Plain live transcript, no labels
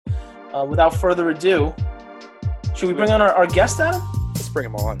Without further ado, should we bring on our guest, Adam? Let's bring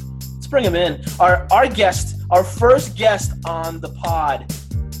him on. Let's bring him in. Our guest, our first guest on the pod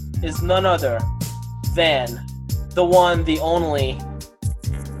is none other than the one, the only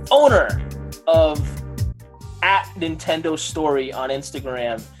owner of @NintendoStory on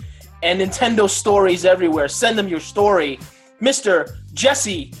Instagram and Nintendo Stories everywhere. Send them your story, Mr.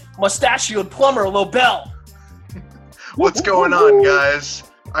 Jesse Mustachioed Plumber Lobel. What's going on, guys?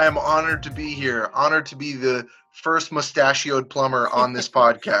 I am honored to be here. Honored to be the first mustachioed plumber on this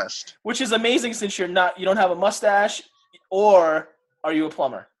podcast. Which is amazing since you don't have a mustache, or are you a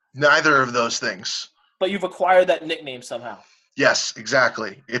plumber? Neither of those things. But you've acquired that nickname somehow. Yes,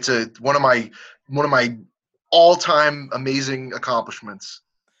 exactly. It's one of my all-time amazing accomplishments.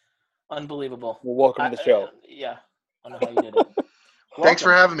 Unbelievable. Well, welcome to the show. Yeah. I don't know how you did it. Thanks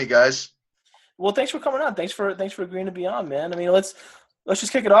for having me, guys. Well, thanks for coming on. Thanks for agreeing to be on, man. I mean, let's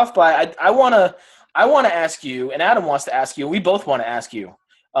just kick it off by I want to ask you, and Adam wants to ask you, and we both want to ask you,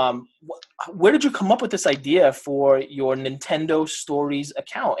 where did you come up with this idea for your Nintendo Stories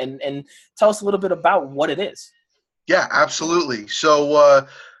account, and tell us a little bit about what it is. Yeah, absolutely. So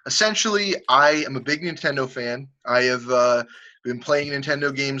essentially, I am a big Nintendo fan. I have been playing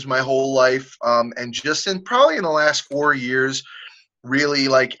Nintendo games my whole life, and just probably in the last 4 years, really,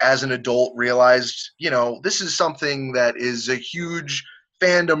 like, as an adult, realized, this is something that is a huge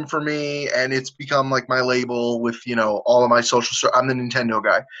fandom for me, and it's become like my label with, all of my social I'm the Nintendo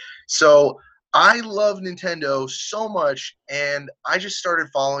guy. So I love Nintendo so much, and I just started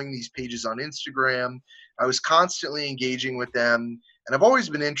following these pages on Instagram. I was constantly engaging with them, and I've always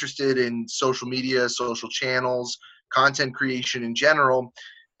been interested in social media, social channels, content creation in general,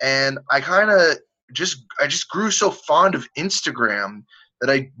 and I just grew so fond of Instagram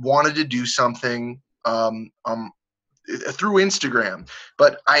that I wanted to do something through Instagram.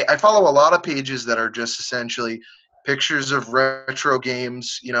 But I follow a lot of pages that are just essentially pictures of retro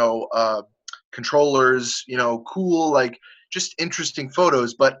games, controllers, cool, like, just interesting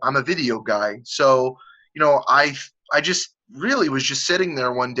photos. But I'm a video guy, so I just really was just sitting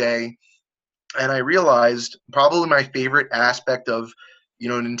there one day, and I realized probably my favorite aspect of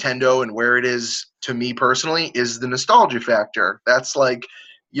Nintendo and where it is to me personally is the nostalgia factor. That's like,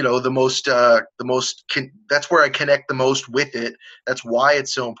 that's where I connect the most with it. That's why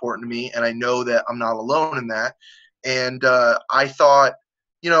it's so important to me, and I know that I'm not alone in that. And I thought,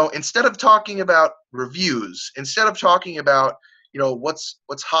 instead of talking about reviews, instead of talking about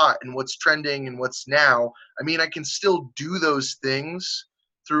what's hot and what's trending and what's now, I mean, I can still do those things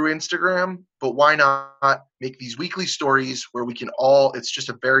through Instagram, but why not make these weekly stories where we can all, it's just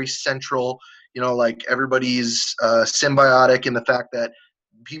a very central, like, everybody's symbiotic in the fact that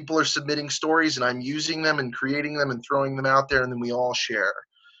people are submitting stories and I'm using them and creating them and throwing them out there, and then we all share.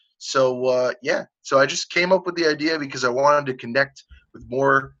 So so I just came up with the idea because I wanted to connect with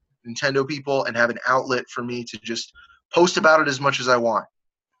more Nintendo people and have an outlet for me to just post about it as much as I want.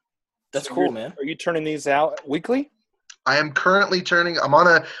 That's cool, man. Are you turning these out weekly? I am currently I'm on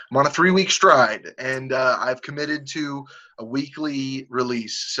a 3-week stride, and I've committed to a weekly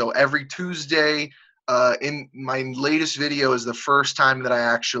release. So every Tuesday, in my latest video is the first time that I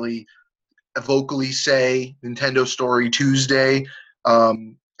actually vocally say Nintendo Story Tuesday,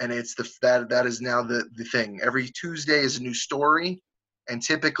 and it's that is now the thing. Every Tuesday is a new story, and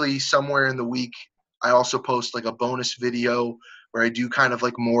typically somewhere in the week I also post like a bonus video where I do kind of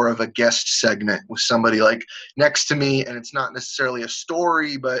like more of a guest segment with somebody like next to me, and it's not necessarily a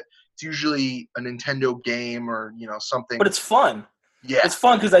story, but it's usually a Nintendo game or something. But it's fun. Yeah, it's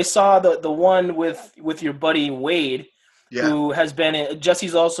fun because I saw the one with your buddy Wade, who has been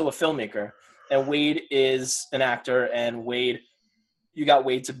Jesse's also a filmmaker, and Wade is an actor, and you got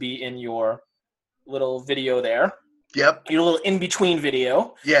Wade to be in your little video there. Yep. Your little in-between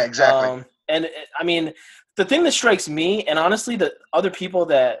video. Yeah, exactly. And I mean, the thing that strikes me, and honestly, the other people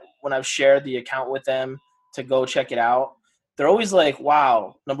that when I've shared the account with them to go check it out, they're always like,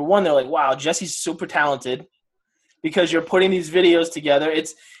 wow. Number one, they're like, wow, Jesse's super talented because you're putting these videos together.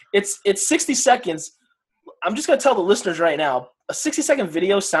 It's 60 seconds. I'm just going to tell the listeners right now, a 60-second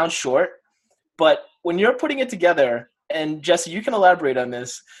video sounds short, but when you're putting it together, and Jesse, you can elaborate on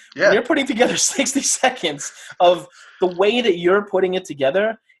this. Yeah. When you're putting together 60 seconds of the way that you're putting it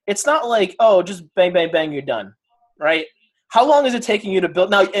together, it's not like, oh, just bang, bang, bang, you're done, right? How long is it taking you to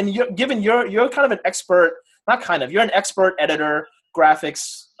build? Now, and you're kind of an expert, you're an expert editor,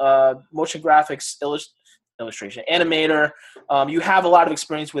 graphics, motion graphics, illustration, animator. You have a lot of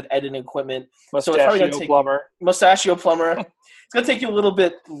experience with editing equipment. Mustachio plumber. It's going to take you a little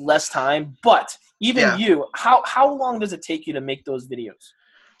bit less time, but even you, how long does it take you to make those videos?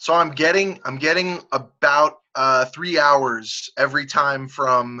 So I'm getting about 3 hours every time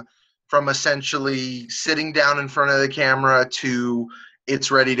from essentially sitting down in front of the camera to it's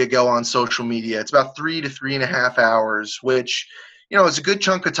ready to go on social media. It's about 3 to 3.5 hours, which, is a good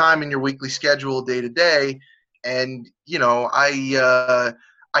chunk of time in your weekly schedule day to day. And,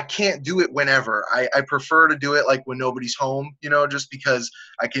 I can't do it whenever. I prefer to do it like when nobody's home, just because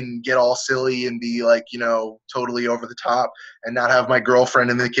I can get all silly and be like, totally over the top and not have my girlfriend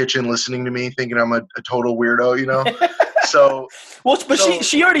in the kitchen listening to me thinking I'm a total weirdo, So, but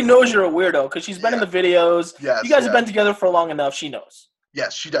she already knows you're a weirdo because she's been in the videos. Yes, you guys have been together for long enough. She knows.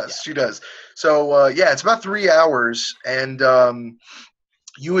 Yes, she does. Yeah. She does. So, it's about 3 hours, and I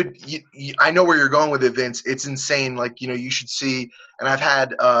know where you're going with it, Vince. It's insane. Like, you should see. And I've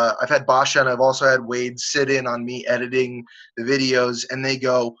had Basha and I've also had Wade sit in on me editing the videos, and they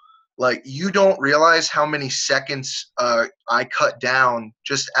go, like, you don't realize how many seconds I cut down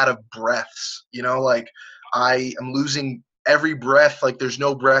just out of breaths. Like I am losing every breath. Like there's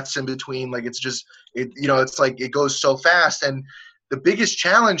no breaths in between. Like it's just it's like it goes so fast. And the biggest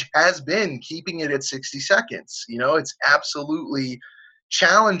challenge has been keeping it at 60 seconds. It's absolutely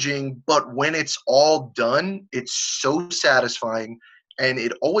challenging, but when it's all done, it's so satisfying, and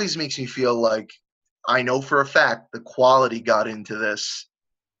it always makes me feel like I know for a fact the quality got into this.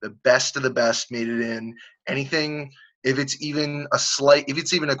 The best of the best made it in. Anything, if it's even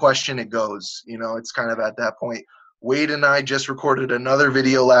a question, it goes. It's kind of at that point. Wade and I just recorded another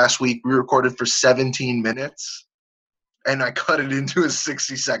video last week. We recorded for 17 minutes. And I cut it into a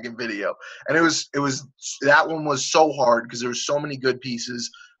 60-second video. And it was that one was so hard because there were so many good pieces,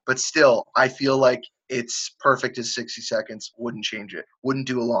 but still I feel like it's perfect as 60 seconds. Wouldn't change it. Wouldn't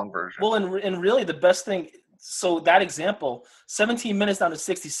do a long version. Well, and really the best thing, so that example, 17 minutes down to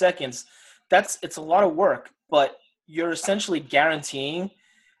 60 seconds, it's a lot of work, but you're essentially guaranteeing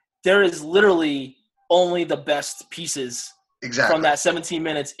there is literally only the best pieces from that 17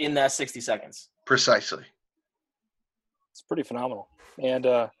 minutes in that 60 seconds. Precisely. It's pretty phenomenal. And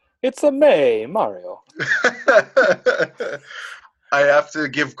it's a Mario. I have to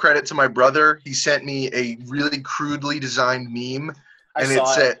give credit to my brother. He sent me a really crudely designed meme. And it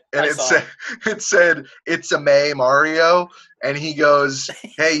said, it's a Mario. And he goes,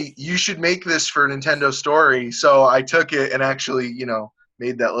 hey, you should make this for Nintendo Story. So I took it and actually,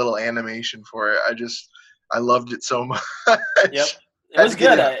 made that little animation for it. I loved it so much. Yep. It was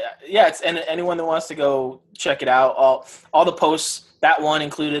good. And anyone that wants to go check it out, all the posts, that one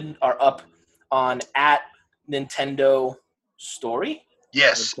included, are up on @Nintendo Story.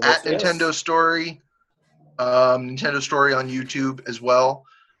 Yes, @Nintendo Story. Nintendo Story on YouTube as well.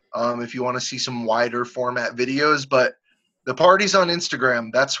 If you want to see some wider format videos, but the party's on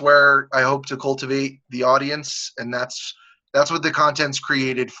Instagram. That's where I hope to cultivate the audience, and that's what the content's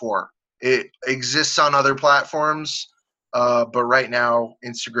created for. It exists on other platforms. But right now,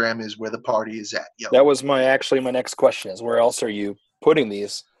 Instagram is where the party is at. Yep. That was my next question is, where else are you putting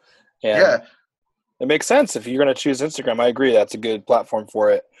these? And it makes sense. If you're going to choose Instagram, I agree. That's a good platform for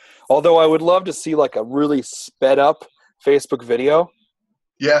it. Although I would love to see like a really sped up Facebook video.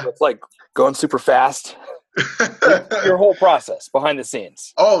 Yeah. It's like going super fast. Your whole process behind the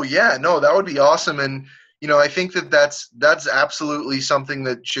scenes. Oh, yeah. No, that would be awesome. And, I think that's absolutely something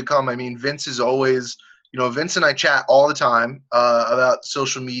that should come. I mean, Vince is always – Vince and I chat all the time about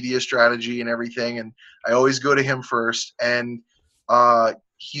social media strategy and everything, and I always go to him first. And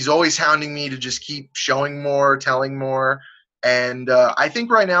he's always hounding me to just keep showing more, telling more. And I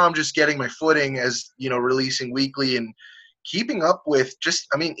think right now I'm just getting my footing as, releasing weekly and keeping up with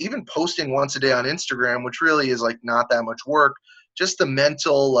even posting once a day on Instagram, which really is like not that much work. Just the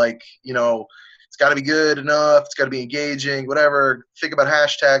mental, it's got to be good enough. It's got to be engaging, whatever. Think about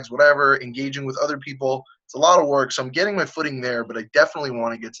hashtags, whatever, engaging with other people. It's a lot of work. So I'm getting my footing there, but I definitely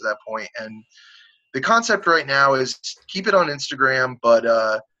want to get to that point. And the concept right now is keep it on Instagram, but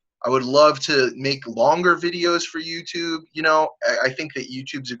I would love to make longer videos for YouTube. I think that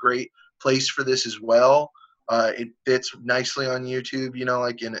YouTube's a great place for this as well. It fits nicely on YouTube,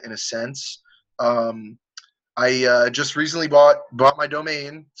 in a sense. I just recently bought my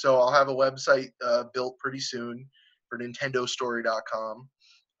domain, so I'll have a website built pretty soon for nintendostory.com.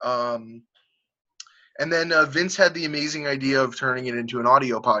 And then Vince had the amazing idea of turning it into an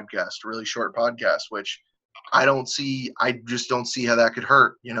audio podcast, a really short podcast, which I just don't see how that could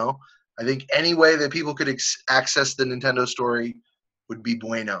hurt, I think any way that people could access the Nintendo Story would be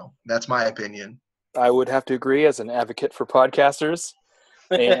bueno. That's my opinion. I would have to agree as an advocate for podcasters.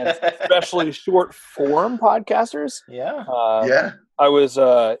 And especially short form podcasters. Yeah. I was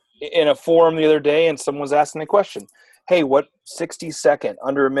in a forum the other day and someone was asking a question. hey, what 60-second,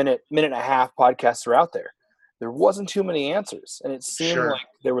 under a minute and a half podcasts are out there? There wasn't too many answers. And it seemed like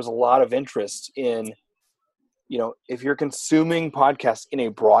there was a lot of interest in, if you're consuming podcasts in a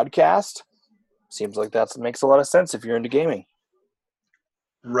broadcast, seems like that makes a lot of sense if you're into gaming.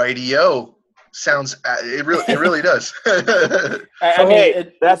 Radio sounds it really does.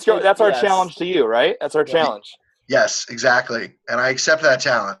 That's our challenge to you, right? That's our challenge. Yes, exactly. And I accept that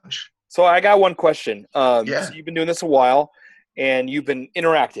challenge. So I got one question. So you've been doing this a while, and you've been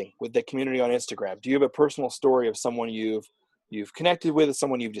interacting with the community on Instagram. Do you have a personal story of someone you've connected with,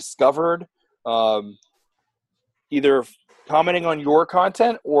 someone you've discovered, either commenting on your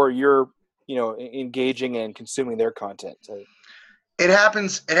content or you're engaging and consuming their content? It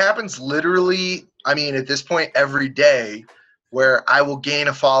happens literally, I mean, at this point every day, where I will gain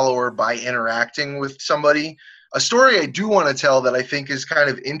a follower by interacting with somebody. A story I do want to tell that I think is kind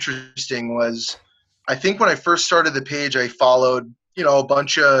of interesting was, I think when I first started the page, I followed, a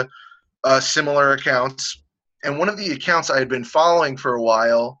bunch of similar accounts. And one of the accounts I had been following for a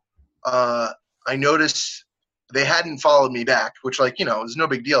while, I noticed they hadn't followed me back, which, is no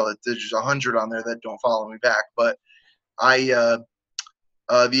big deal. There's 100 on there that don't follow me back. But the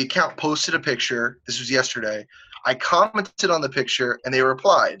account posted a picture. This was yesterday. I commented on the picture, and they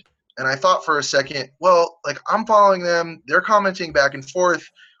replied. And I thought for a second, well, I'm following them. They're commenting back and forth.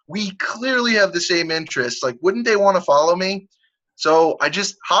 We clearly have the same interests. Wouldn't they want to follow me? So I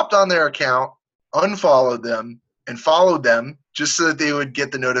just hopped on their account, unfollowed them, and followed them just so that they would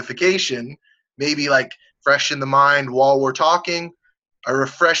get the notification, maybe fresh in the mind while we're talking. I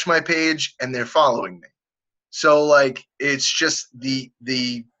refresh my page, and they're following me. So it's just the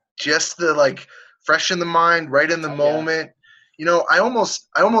fresh in the mind, right in the moment. I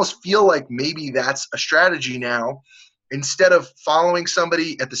almost feel like maybe that's a strategy now. Instead of following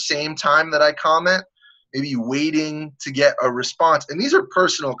somebody at the same time that I comment, maybe waiting to get a response. And these are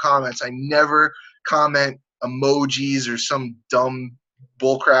personal comments. I never comment emojis or some dumb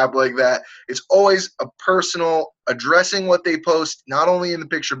bullcrap like that. It's always a personal, addressing what they post, not only in the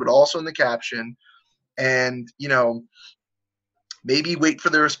picture but also in the caption. And, maybe wait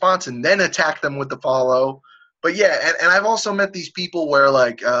for the response and then attack them with the follow. But yeah, and I've also met these people where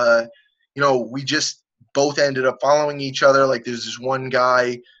we just both ended up following each other. There's this one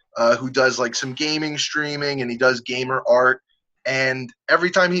guy who does some gaming streaming, and he does gamer art. And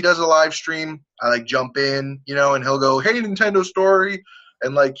every time he does a live stream, I jump in, and he'll go, "Hey, Nintendo story,"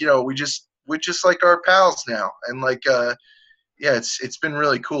 and we're just our pals now. And it's been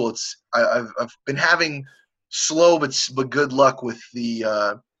really cool. I've been having slow but good luck with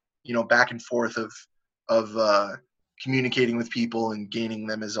the back and forth of communicating with people and gaining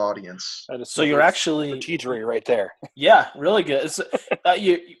them as audience. So you're actually strategery right there. Yeah, really good.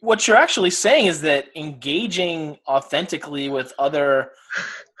 What you're actually saying is that engaging authentically with other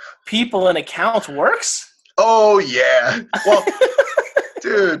people and accounts works? Oh yeah. Well,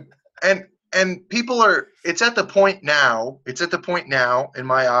 dude, and people it's at the point now in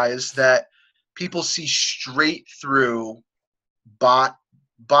my eyes that people see straight through bot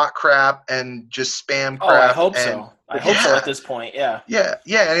crap and just spam crap. Oh, I hope so. I hope so at this point. Yeah. Yeah.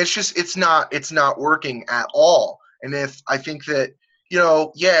 And it's not working at all. And if I think that,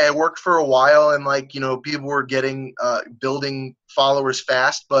 it worked for a while, and people were getting building followers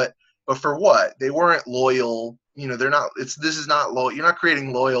fast, but for what? They weren't loyal. This is not loyal. You're not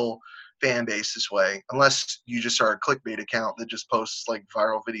creating loyal fan base this way, unless you just are a clickbait account that just posts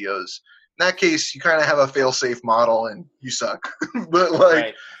viral videos. In that case, you kind of have a fail-safe model and you suck. But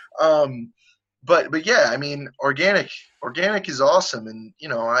right. But yeah, I mean, organic is awesome. And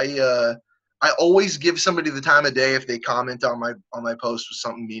I always give somebody the time of day if they comment on my post with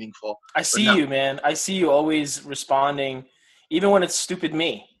something meaningful. I see you, man. I see you always responding, even when it's stupid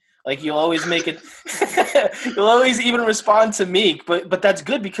me. You'll always make it you'll always even respond to me, but that's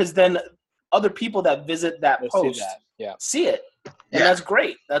good, because then other people that visit that post see it. And that's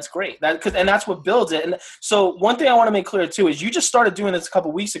great. That's great. And that's what builds it. And so one thing I want to make clear too is you just started doing this a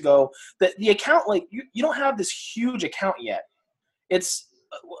couple weeks ago. That the account, you don't have this huge account yet. It's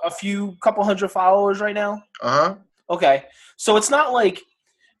a couple hundred followers right now. Okay. So it's not we're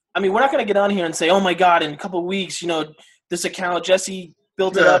not going to get on here and say, oh my God, in a couple of weeks, this account, Jesse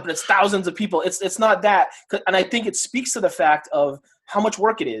built it up and it's thousands of people. It's not that. And I think it speaks to the fact of how much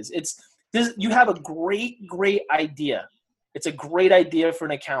work it is. You have a great idea. It's a great idea for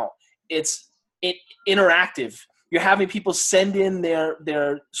an account. It's interactive. You're having people send in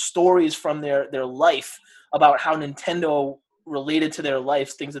their stories from their life about how Nintendo related to their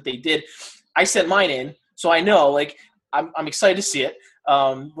lives, things that they did. I sent mine in, so I know, I'm excited to see it.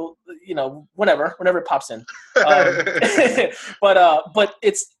 Well, whenever it pops in. But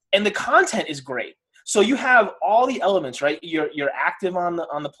and the content is great. So you have all the elements, right? You're active on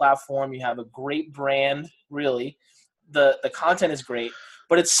the platform. You have a great brand, really. The content is great,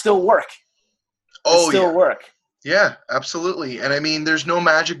 but it's still work. It's still work. Yeah, absolutely. And I mean, there's no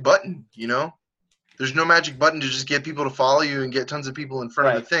magic button, There's no magic button to just get people to follow you and get tons of people in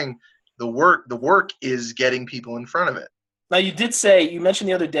front of the thing. The work is getting people in front of it. Now, you mentioned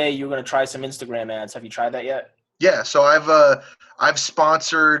the other day you were going to try some Instagram ads. Have you tried that yet? Yeah, so I've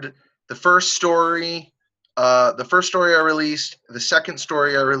sponsored the first story I released, the second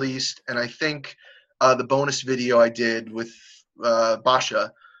story I released, and I think the bonus video I did with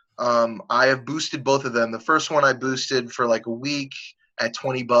Basha. I have boosted both of them. The first one I boosted for like a week at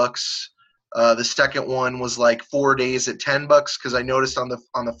 $20. The second one was like 4 days at $10 because I noticed on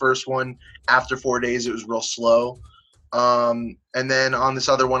the first one after 4 days it was real slow. And then on this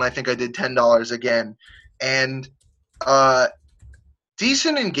other one I think I did $10 again, and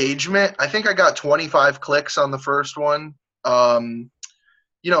decent engagement. I think I got 25 clicks on the first one.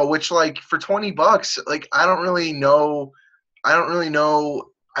 Which like for $20, like I don't really know.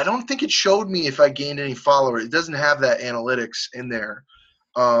 I don't think it showed me if I gained any followers. It doesn't have that analytics in there.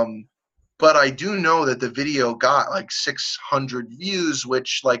 But I do know that the video got like 600 views,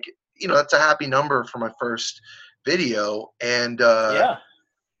 which like, that's a happy number for my first video. And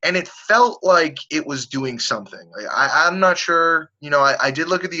and it felt like it was doing something. Like, I'm not sure. I did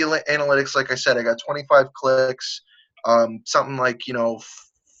look at the analytics. Like I said, I got 25 clicks, something like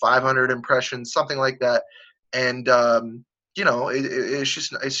 500 impressions, something like that. And it's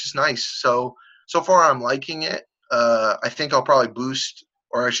just nice. So far I'm liking it. I think I'll probably boost,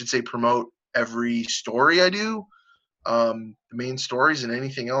 or I should say promote, every story I do. The main stories, and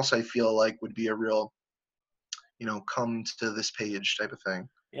anything else I feel like would be a real, come to this page type of thing.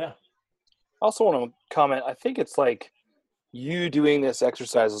 Yeah. I also want to comment, I think it's like you doing this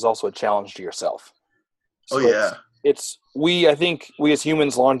exercise is also a challenge to yourself. So I think we as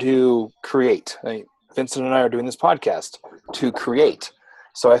humans want to create. Vincent and I are doing this podcast to create.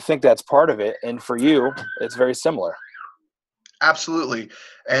 So I think that's part of it. And for you, it's very similar. Absolutely.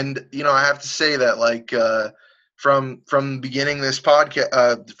 And, I have to say that like from beginning this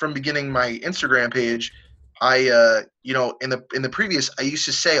podcast, from beginning my Instagram page, I, in the previous, I used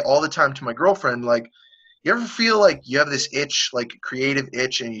to say all the time to my girlfriend, like, you ever feel like you have this itch, like a creative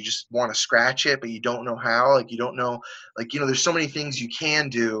itch, and you just want to scratch it, but you don't know how? Like, you don't know, like, there's so many things you can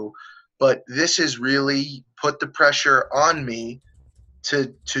do, but this has really put the pressure on me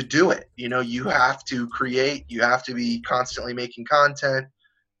to do it. You have to create, you have to be constantly making content,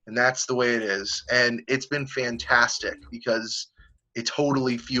 and that's the way it is. And it's been fantastic because it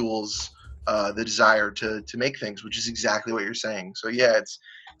totally fuels the desire to make things, which is exactly what you're saying. So yeah, it's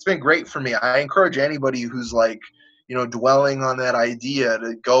been great for me. I encourage anybody who's like, dwelling on that idea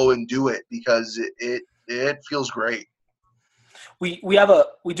to go and do it, because it feels great. We do have a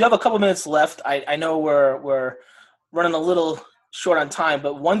couple minutes left. I know we're running a little short on time,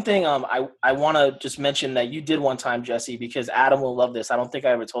 but one thing I want to just mention that you did one time, Jesse, because Adam will love this. I don't think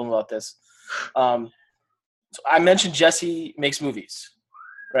I ever told him about this. So I mentioned Jesse makes movies,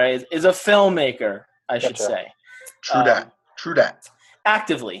 right? Is a filmmaker, I should say. True that.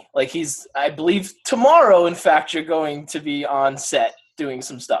 Actively. Like I believe tomorrow, in fact, you're going to be on set doing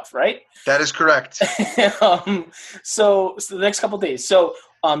some stuff, right? That is correct. So the next couple of days. So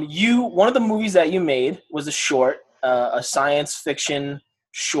one of the movies that you made was a short, a science fiction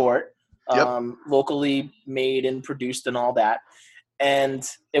short, locally made and produced and all that. And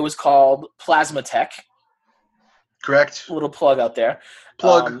it was called Plasma Tech. Correct. A little plug out there.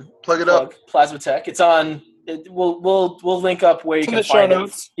 Plug it up. Plasma Tech. It's on. We'll link up where you can find it.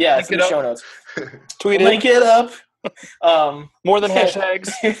 Notes. Yeah, it's in the show notes. Tweet it. Link it up. More than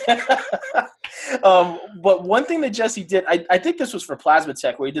hashtags. But one thing that Jesse did, I think this was for Plasma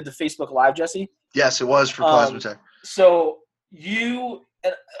Tech, where you did the Facebook Live, Jesse. Yes, it was for Plasma Tech. So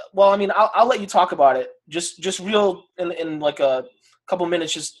I'll let you talk about it. Just real in like a couple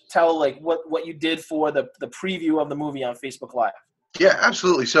minutes. Just tell like what you did for the preview of the movie on Facebook Live. Yeah,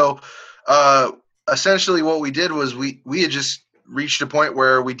 absolutely. So essentially, what we did was we had just reached a point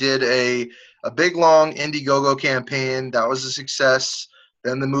where we did a big long Indiegogo campaign that was a success.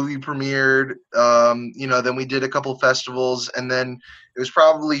 Then the movie premiered. Then we did a couple festivals, and then it was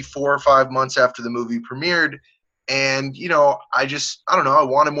probably 4 or 5 months after the movie premiered. And I don't know. I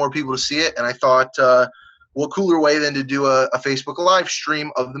wanted more people to see it, and I thought, what cooler way than to do a Facebook Live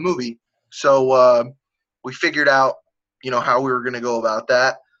stream of the movie? So we figured out, how we were going to go about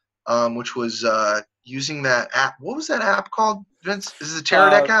that, which was using that app. What was that app called, Vince? Is it the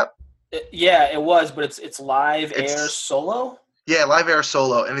Teradek app? It was, but it's Live Air Solo. Yeah, Live Air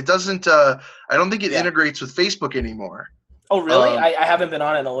Solo, and it doesn't. I don't think it integrates with Facebook anymore. Oh, really? I haven't been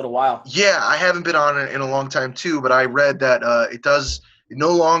on it in a little while. Yeah, I haven't been on it in a long time too. But I read that it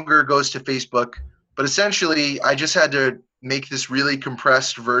no longer goes to Facebook. But essentially, I just had to make this really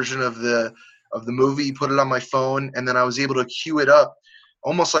compressed version of the movie, put it on my phone, and then I was able to queue it up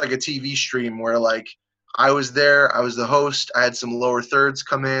almost like a TV stream where like I was there, I was the host, I had some lower thirds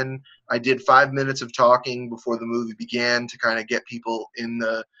come in, I did 5 minutes of talking before the movie began to kind of get people in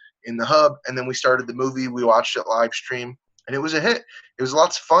the hub, and then we started the movie, we watched it live stream, and it was a hit. It was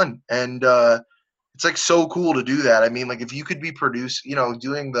lots of fun, and it's like so cool to do that. I mean, like if you could be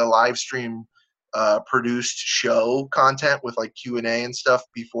doing the live stream produced show content with like Q&A and stuff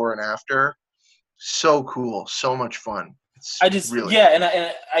before and after, so cool, so much fun. I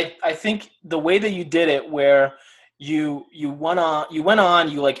think the way that you did it, where you went on,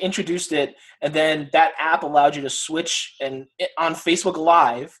 you like introduced it, and then that app allowed you to switch, and on Facebook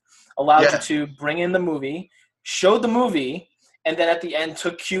Live allowed you to bring in the movie, showed the movie, and then at the end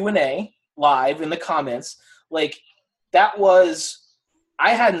took Q&A live in the comments. Like that was,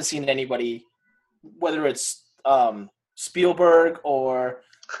 I hadn't seen anybody, whether it's Spielberg or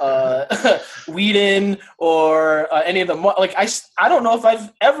Whedon or any of them, like I don't know if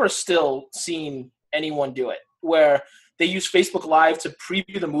I've ever still seen anyone do it where they use Facebook Live to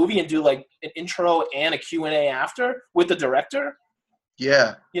preview the movie and do like an intro and a Q&A after with the director.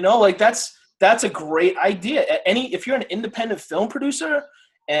 Yeah, like that's a great idea. If you're an independent film producer,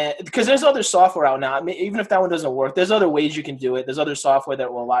 and because there's other software out now, I mean, even if that one doesn't work, there's other ways you can do it. There's other software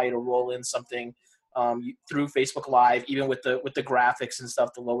that will allow you to roll in something through Facebook Live, even with the graphics and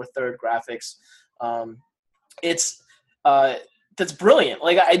stuff, the lower third graphics. That's brilliant.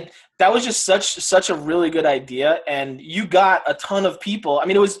 Like that was just such a really good idea, and you got a ton of people. I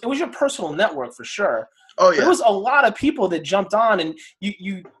mean, it was your personal network for sure. Oh yeah, there was a lot of people that jumped on, and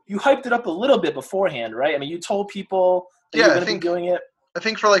you hyped it up a little bit beforehand, right? I mean, you told people that you were going to be doing it. I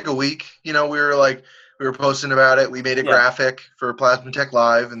think for like a week, we were posting about it. We made a graphic for Plasma Tech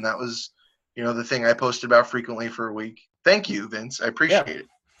Live, and that was the thing I posted about frequently for a week. Thank you, Vince. I appreciate it.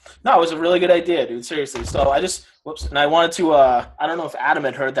 No, it was a really good idea, dude. Seriously. So and I wanted to, I don't know if Adam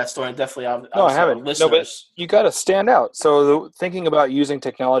had heard that story. Definitely. No, I haven't. No, but you got to stand out. So thinking about using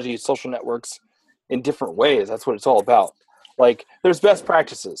technology, social networks in different ways, that's what it's all about. Like there's best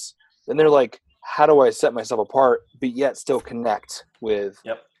practices. And they're like, how do I set myself apart, but yet still connect with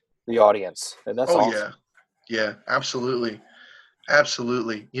the audience? And that's awesome. Yeah, absolutely.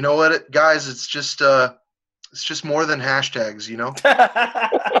 Absolutely. You know what, guys? It's just more than hashtags.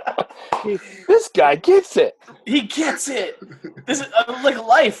 This guy gets it. He gets it. This is like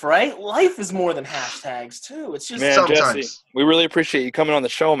life, right? Life is more than hashtags too. It's just sometimes. Jesse, we really appreciate you coming on the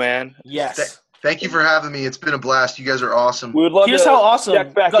show, man. Yes. Thank you for having me. It's been a blast. You guys are awesome. We would love to how awesome.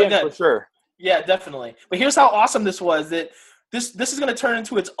 Check back in for sure. Yeah, definitely. But here's how awesome this was. That this is going to turn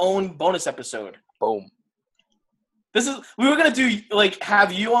into its own bonus episode. Boom. We were gonna do like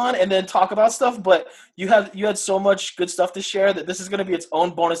have you on and then talk about stuff, but you had so much good stuff to share that this is gonna be its own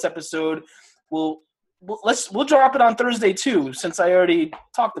bonus episode. We'll drop it on Thursday too, since I already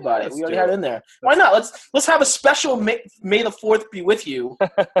talked about it. We already had it in there. Why not? Let's have a special May the 4th be with you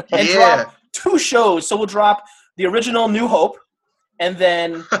and drop 2 shows. So we'll drop the original New Hope and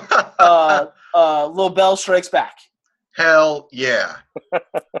then Little Bell Strikes Back. Hell yeah.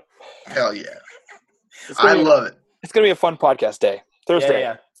 Hell yeah. I love it. It's going to be a fun podcast day. Thursday.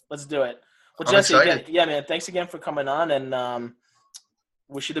 Yeah. Let's do it. Well, Jesse, man, thanks again for coming on, and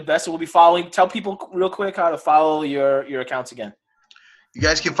wish you the best. We'll be following. Tell people real quick how to follow your accounts again. You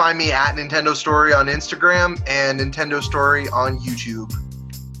guys can find me at Nintendo Story on Instagram and Nintendo Story on YouTube.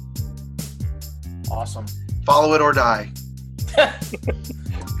 Awesome. Follow it or die.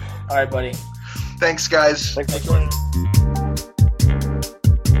 All right, buddy. Thanks, guys. Thanks for joining.